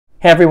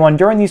Hey everyone,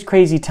 during these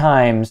crazy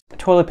times,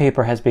 toilet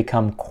paper has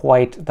become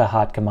quite the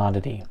hot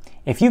commodity.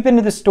 If you've been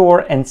to the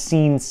store and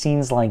seen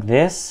scenes like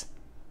this,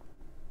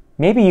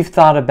 maybe you've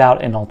thought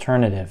about an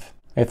alternative.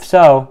 If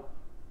so,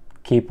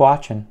 keep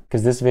watching,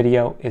 because this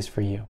video is for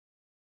you.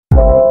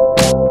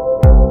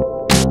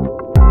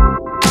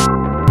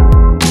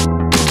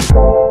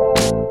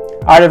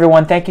 All right,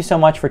 everyone, thank you so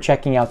much for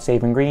checking out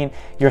Saving Green,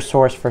 your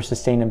source for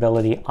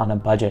sustainability on a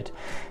budget.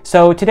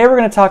 So today we're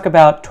going to talk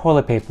about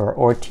toilet paper,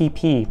 or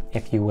TP,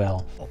 if you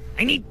will.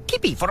 I need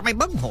TP for my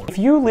bunghole. If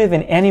you live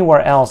in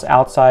anywhere else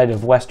outside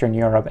of Western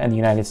Europe and the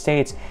United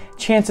States,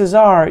 chances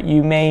are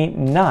you may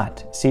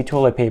not see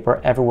toilet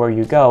paper everywhere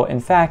you go. In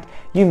fact,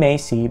 you may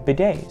see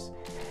bidets.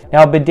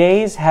 Now,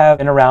 bidets have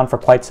been around for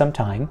quite some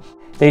time.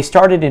 They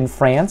started in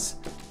France,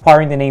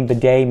 acquiring the name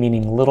bidet,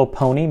 meaning little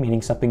pony,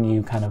 meaning something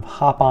you kind of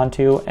hop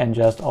onto and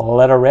just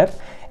let her rip.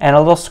 And a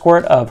little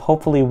squirt of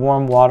hopefully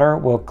warm water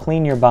will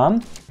clean your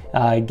bum,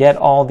 get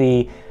all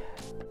the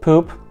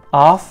poop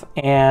off,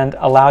 and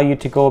allow you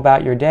to go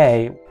about your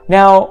day.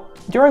 Now,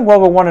 during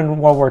World War I and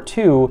World War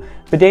II,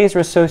 bidets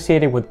were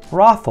associated with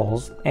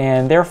brothels,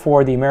 and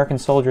therefore the American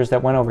soldiers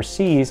that went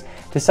overseas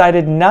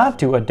decided not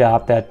to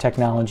adopt that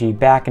technology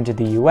back into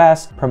the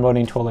US,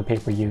 promoting toilet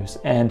paper use.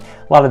 And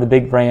a lot of the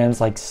big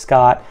brands like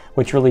Scott,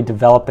 which really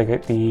developed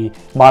the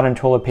modern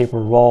toilet paper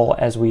roll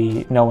as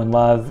we know and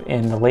love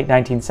in the late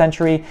 19th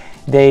century,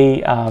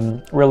 they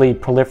really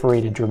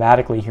proliferated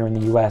dramatically here in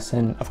the US,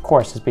 and of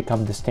course has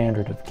become the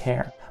standard of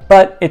care.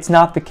 But it's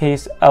not the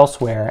case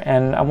elsewhere,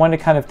 and I want to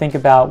kind of think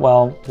about,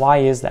 well, why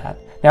is that?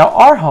 Now,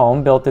 our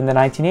home, built in the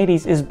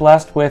 1980s, is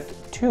blessed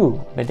with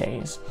 2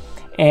 bidets.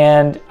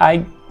 And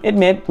I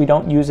admit we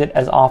don't use it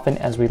as often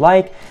as we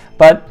like,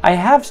 but I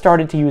have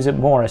started to use it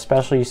more,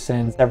 especially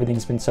since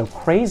everything's been so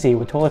crazy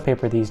with toilet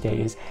paper these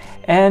days.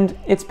 And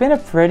it's been a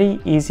pretty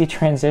easy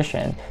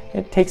transition.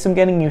 It takes some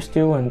getting used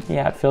to, and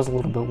yeah, it feels a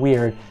little bit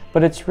weird,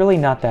 but it's really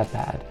not that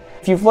bad.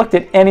 If you've looked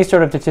at any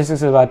sort of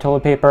statistics about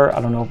toilet paper, I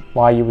don't know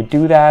why you would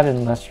do that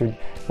unless it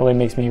really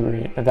makes me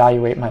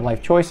reevaluate my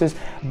life choices,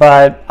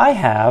 but I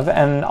have,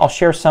 and I'll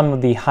share some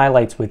of the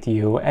highlights with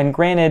you. And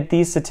granted,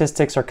 these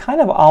statistics are kind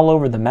of all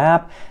over the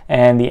map,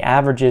 and the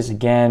averages,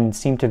 again,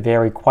 seem to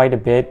vary quite a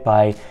bit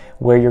by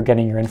where you're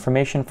getting your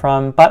information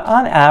from, but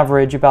on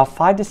average, about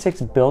 $5 to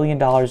 $6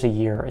 billion a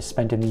year is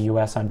spent in the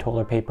US on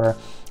toilet paper,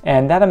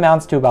 and that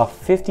amounts to about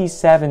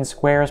 57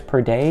 squares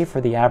per day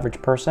for the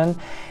average person,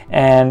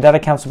 and that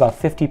accounts for about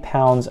 50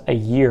 pounds a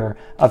year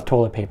of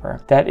toilet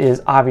paper. That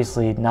is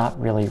obviously not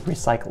really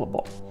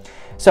recyclable.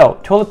 So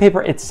toilet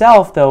paper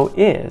itself, though,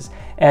 is,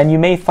 and you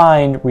may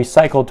find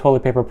recycled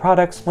toilet paper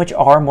products which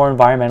are more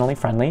environmentally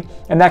friendly,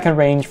 and that can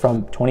range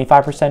from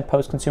 25%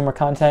 post-consumer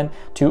content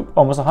to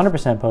almost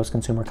 100%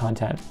 post-consumer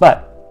content.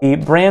 But the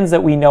brands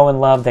that we know and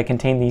love that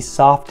contain the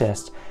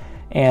softest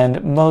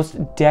and most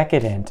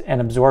decadent and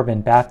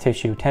absorbent bath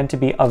tissue tend to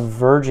be of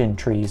virgin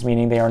trees,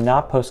 meaning they are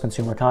not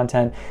post-consumer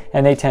content,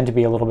 and they tend to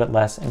be a little bit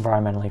less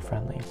environmentally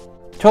friendly.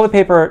 Toilet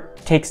paper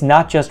takes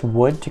not just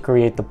wood to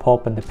create the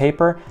pulp and the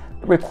paper.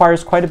 It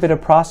requires quite a bit of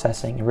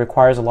processing. It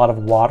requires a lot of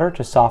water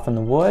to soften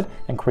the wood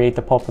and create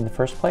the pulp in the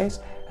first place,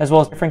 as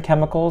well as different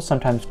chemicals,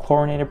 sometimes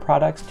chlorinated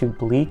products, to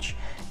bleach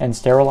and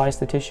sterilize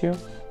the tissue.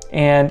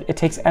 And it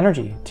takes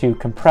energy to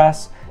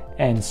compress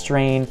and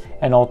strain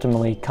and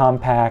ultimately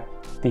compact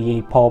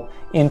the pulp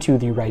into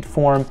the right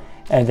form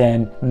and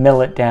then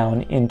mill it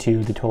down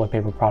into the toilet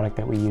paper product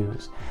that we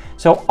use.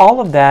 So all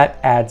of that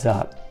adds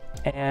up.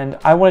 And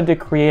I wanted to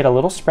create a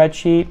little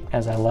spreadsheet,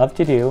 as I love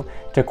to do,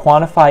 to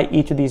quantify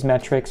each of these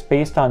metrics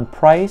based on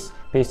price,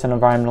 based on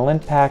environmental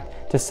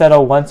impact, to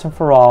settle once and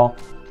for all,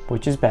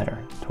 which is better,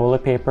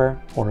 toilet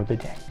paper or a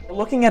bidet.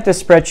 Looking at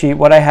this spreadsheet,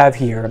 what I have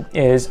here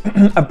is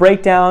a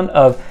breakdown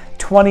of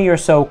 20 or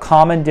so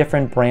common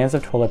different brands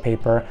of toilet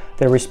paper,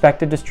 their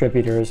respective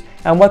distributors,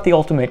 and what the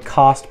ultimate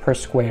cost per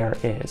square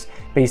is,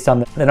 based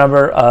on the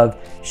number of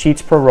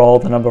sheets per roll,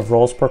 the number of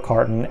rolls per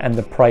carton, and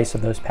the price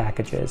of those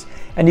packages.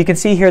 And you can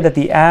see here that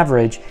the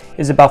average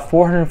is about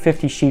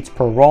 450 sheets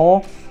per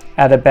roll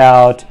at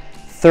about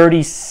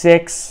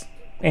 36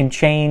 and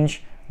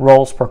change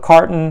rolls per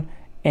carton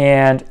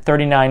and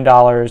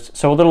 $39,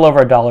 so a little over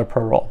 $1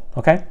 per roll,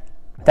 okay?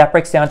 That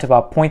breaks down to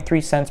about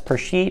 0.3 cents per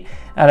sheet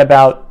and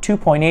about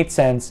 2.8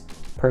 cents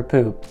per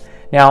poop.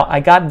 Now, I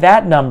got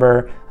that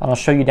number, and I'll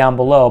show you down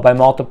below, by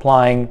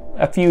multiplying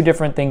a few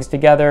different things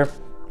together.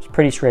 It's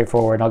pretty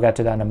straightforward, and I'll get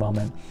to that in a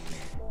moment.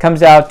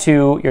 Comes out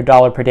to your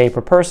dollar per day per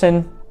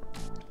person,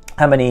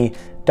 how many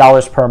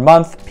dollars per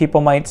month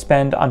people might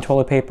spend on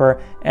toilet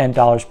paper, and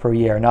dollars per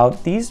year. Now,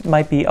 these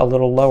might be a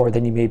little lower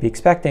than you may be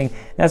expecting.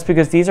 That's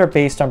because these are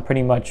based on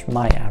pretty much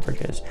my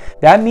averages.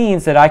 That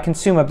means that I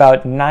consume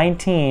about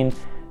 19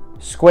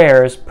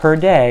 squares per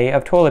day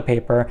of toilet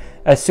paper,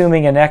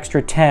 assuming an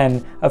extra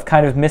 10 of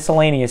kind of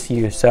miscellaneous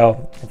use.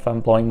 So if I'm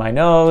blowing my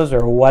nose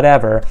or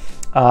whatever,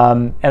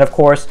 and of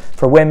course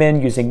for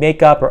women using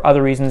makeup or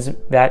other reasons,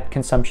 that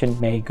consumption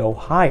may go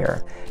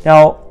higher.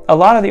 Now, a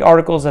lot of the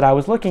articles that I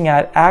was looking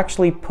at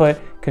actually put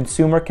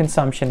consumer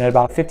consumption at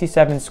about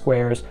 57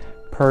 squares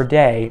per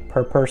day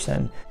per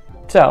person.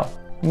 So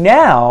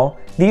now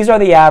these are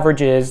the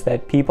averages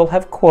that people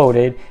have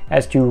quoted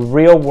as to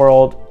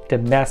real-world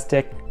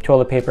domestic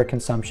toilet paper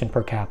consumption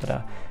per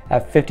capita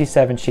at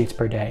 57 sheets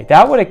per day.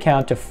 That would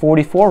account to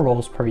 44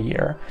 rolls per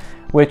year,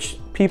 which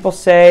people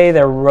say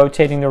they're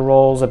rotating the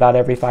rolls about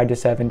every 5 to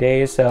 7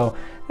 days, so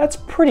that's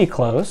pretty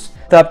close.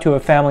 Up to a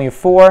family of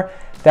 4,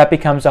 that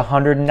becomes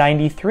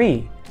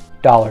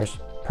 $193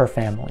 per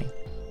family.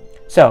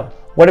 So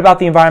what about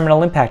the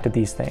environmental impact of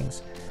these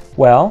things?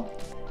 Well,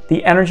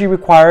 the energy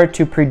required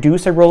to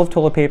produce a roll of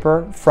toilet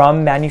paper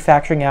from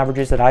manufacturing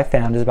averages that I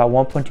found is about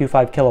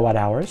 1.25 kilowatt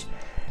hours.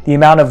 The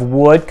amount of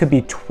wood could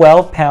be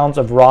 12 pounds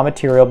of raw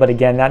material, but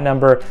again, that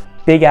number,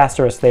 big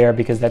asterisk there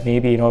because that may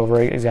be an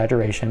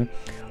over-exaggeration.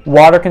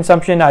 Water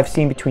consumption, I've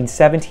seen between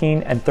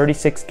 17 and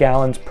 36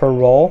 gallons per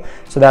roll,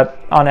 so that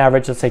on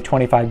average, let's say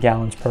 25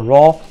 gallons per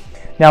roll.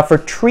 Now for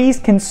trees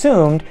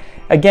consumed,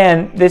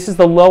 again, this is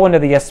the low end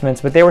of the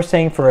estimates, but they were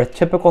saying for a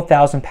typical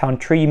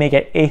 1,000-pound tree, you may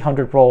get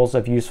 800 rolls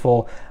of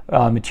useful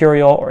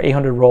material or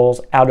 800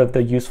 rolls out of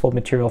the useful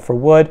material for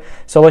wood.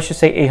 So let's just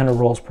say 800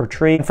 rolls per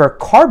tree. And for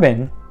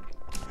carbon,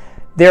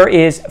 there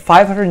is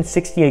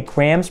 568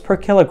 grams per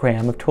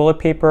kilogram of toilet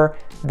paper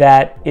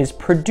that is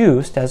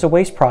produced as a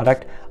waste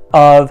product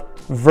of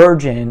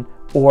virgin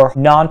or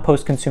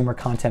non-post-consumer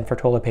content for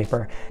toilet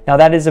paper. Now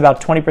that is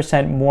about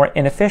 20% more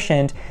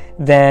inefficient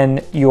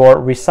than your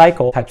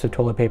recycled types of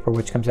toilet paper,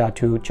 which comes out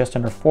to just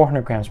under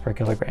 400 grams per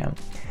kilogram.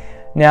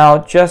 Now,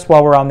 just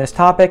while we're on this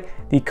topic,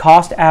 the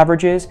cost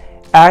averages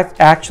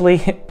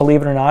actually,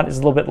 believe it or not, is a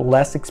little bit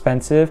less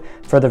expensive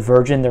for the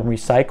virgin than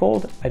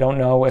recycled. I don't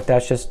know if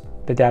that's just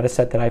the data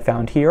set that I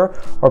found here,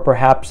 or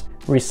perhaps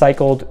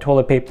recycled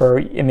toilet paper,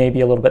 it may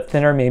be a little bit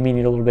thinner, maybe you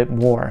need a little bit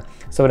more.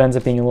 So it ends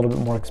up being a little bit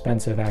more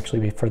expensive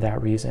actually for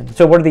that reason.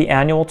 So what are the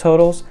annual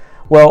totals?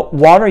 Well,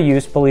 water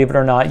use, believe it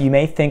or not, you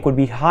may think would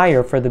be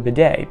higher for the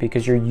bidet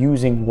because you're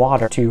using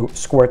water to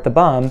squirt the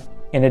bum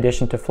in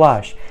addition to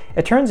flush.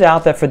 It turns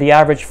out that for the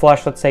average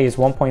flush, let's say is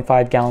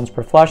 1.5 gallons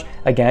per flush,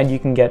 again, you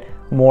can get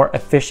more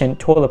efficient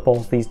toilet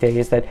bowls these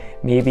days that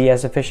may be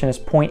as efficient as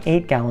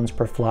 0.8 gallons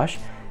per flush.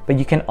 But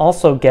you can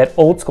also get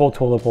old school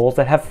toilet bowls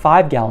that have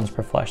 5 gallons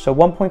per flush. So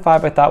 1.5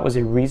 I thought was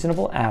a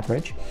reasonable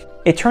average.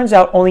 It turns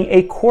out only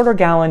a quarter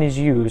gallon is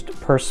used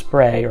per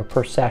spray or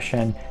per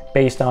session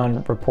based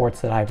on reports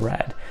that I've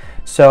read.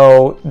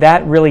 So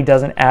that really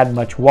doesn't add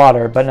much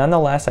water, but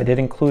nonetheless, I did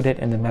include it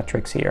in the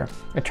metrics here.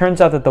 It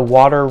turns out that the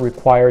water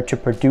required to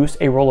produce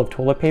a roll of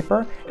toilet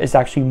paper is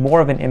actually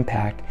more of an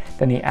impact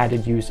than the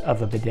added use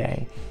of a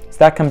bidet. So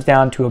that comes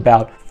down to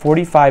about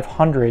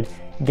 4,500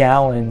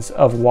 gallons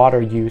of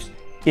water use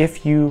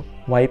if you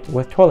wipe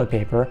with toilet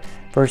paper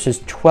versus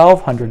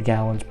 1,200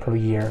 gallons per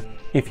year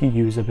if you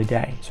use a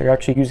bidet. So you're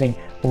actually using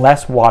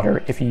less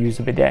water if you use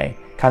a bidet,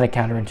 kind of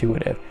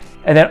counterintuitive.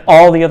 And then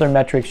all the other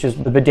metrics,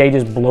 the bidet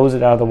just blows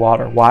it out of the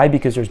water. Why?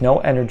 Because there's no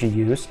energy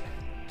use.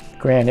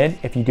 Granted,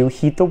 if you do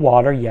heat the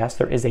water, yes,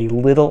 there is a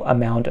little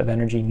amount of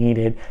energy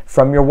needed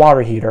from your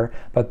water heater,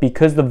 but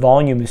because the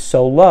volume is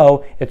so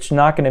low, it's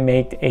not going to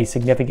make a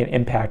significant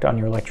impact on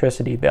your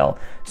electricity bill.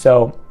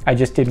 So I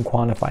just didn't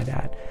quantify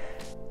that.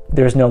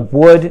 There's no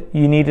wood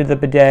you need in the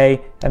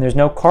bidet, and there's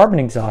no carbon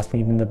exhaust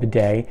needed in the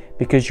bidet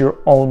because you're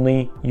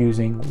only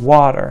using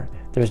water.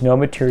 There's no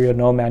material,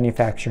 no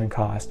manufacturing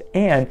cost,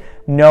 and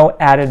no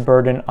added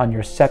burden on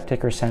your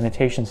septic or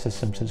sanitation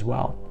systems as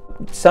well.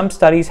 Some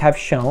studies have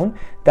shown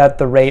that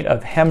the rate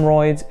of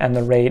hemorrhoids and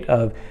the rate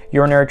of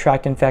urinary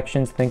tract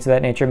infections, things of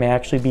that nature, may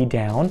actually be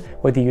down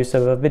with the use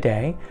of a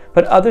bidet.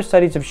 But other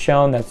studies have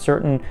shown that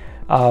certain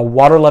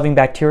water-loving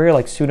bacteria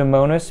like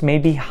Pseudomonas may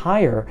be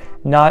higher,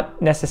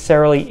 not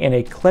necessarily in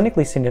a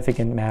clinically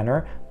significant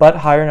manner, but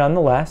higher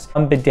nonetheless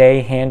on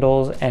bidet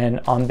handles and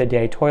on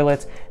bidet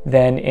toilets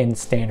than in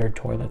standard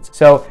toilets.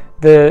 So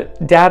the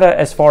data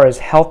as far as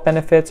health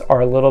benefits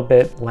are a little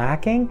bit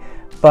lacking,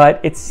 but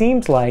it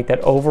seems like that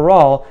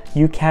overall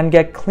you can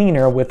get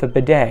cleaner with a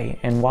bidet.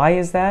 And why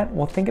is that?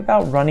 Well, think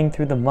about running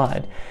through the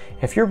mud.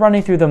 If you're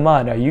running through the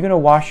mud, are you going to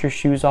wash your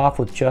shoes off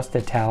with just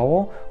a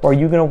towel, or are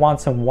you going to want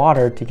some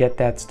water to get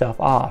that stuff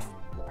off?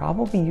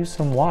 Probably use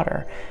some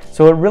water.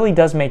 So it really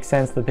does make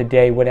sense that the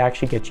bidet would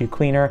actually get you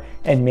cleaner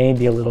and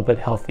maybe a little bit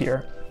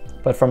healthier.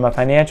 But from a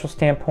financial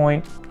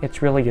standpoint,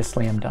 it's really a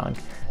slam dunk.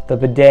 The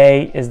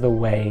bidet is the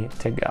way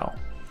to go.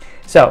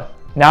 So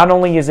not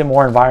only is it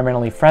more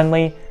environmentally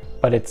friendly,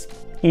 but it's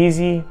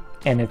easy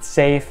and it's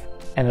safe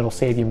and it'll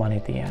save you money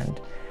at the end.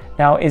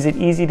 Now, is it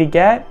easy to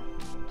get?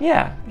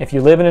 Yeah, if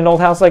you live in an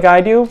old house like I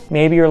do,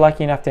 maybe you're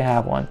lucky enough to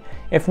have one.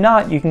 If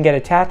not, you can get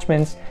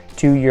attachments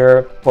to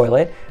your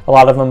toilet. A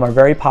lot of them are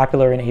very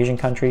popular in Asian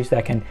countries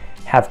that can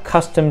have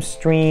custom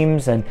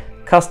streams and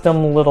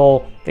custom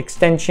little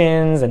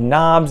extensions and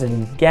knobs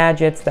and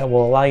gadgets that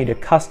will allow you to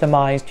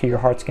customize to your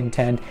heart's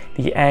content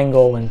the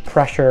angle and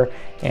pressure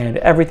and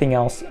everything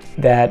else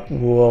that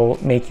will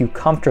make you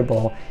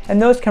comfortable.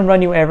 And those can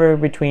run you ever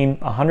between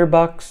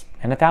 $100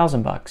 and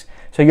 $1,000.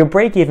 So your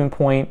break-even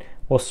point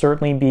will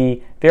certainly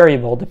be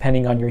variable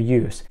depending on your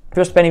use. If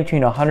you're spending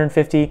between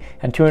 $150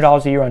 and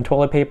 $200 a year on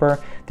toilet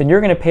paper, then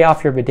you're going to pay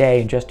off your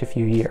bidet in just a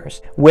few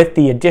years. With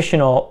the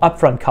additional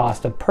upfront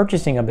cost of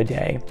purchasing a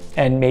bidet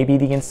and maybe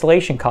the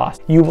installation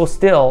cost, you will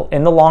still,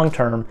 in the long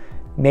term,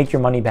 make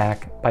your money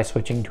back by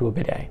switching to a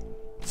bidet.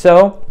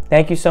 So,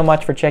 thank you so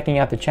much for checking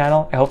out the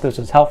channel. I hope this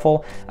was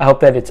helpful. I hope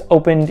that it's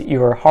opened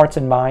your hearts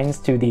and minds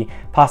to the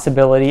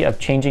possibility of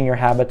changing your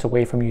habits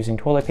away from using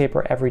toilet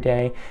paper every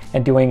day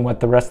and doing what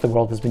the rest of the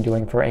world has been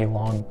doing for a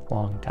long,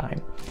 long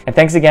time. And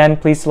thanks again.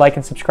 Please like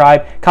and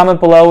subscribe. Comment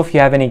below if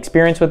you have any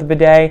experience with a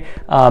bidet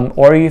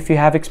or if you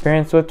have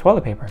experience with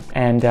toilet paper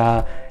and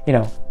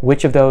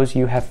which of those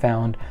you have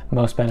found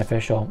most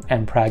beneficial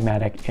and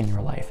pragmatic in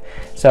your life.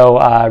 So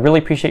really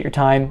appreciate your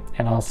time,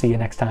 and I'll see you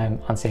next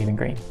time on Saving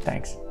Green.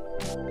 Thanks.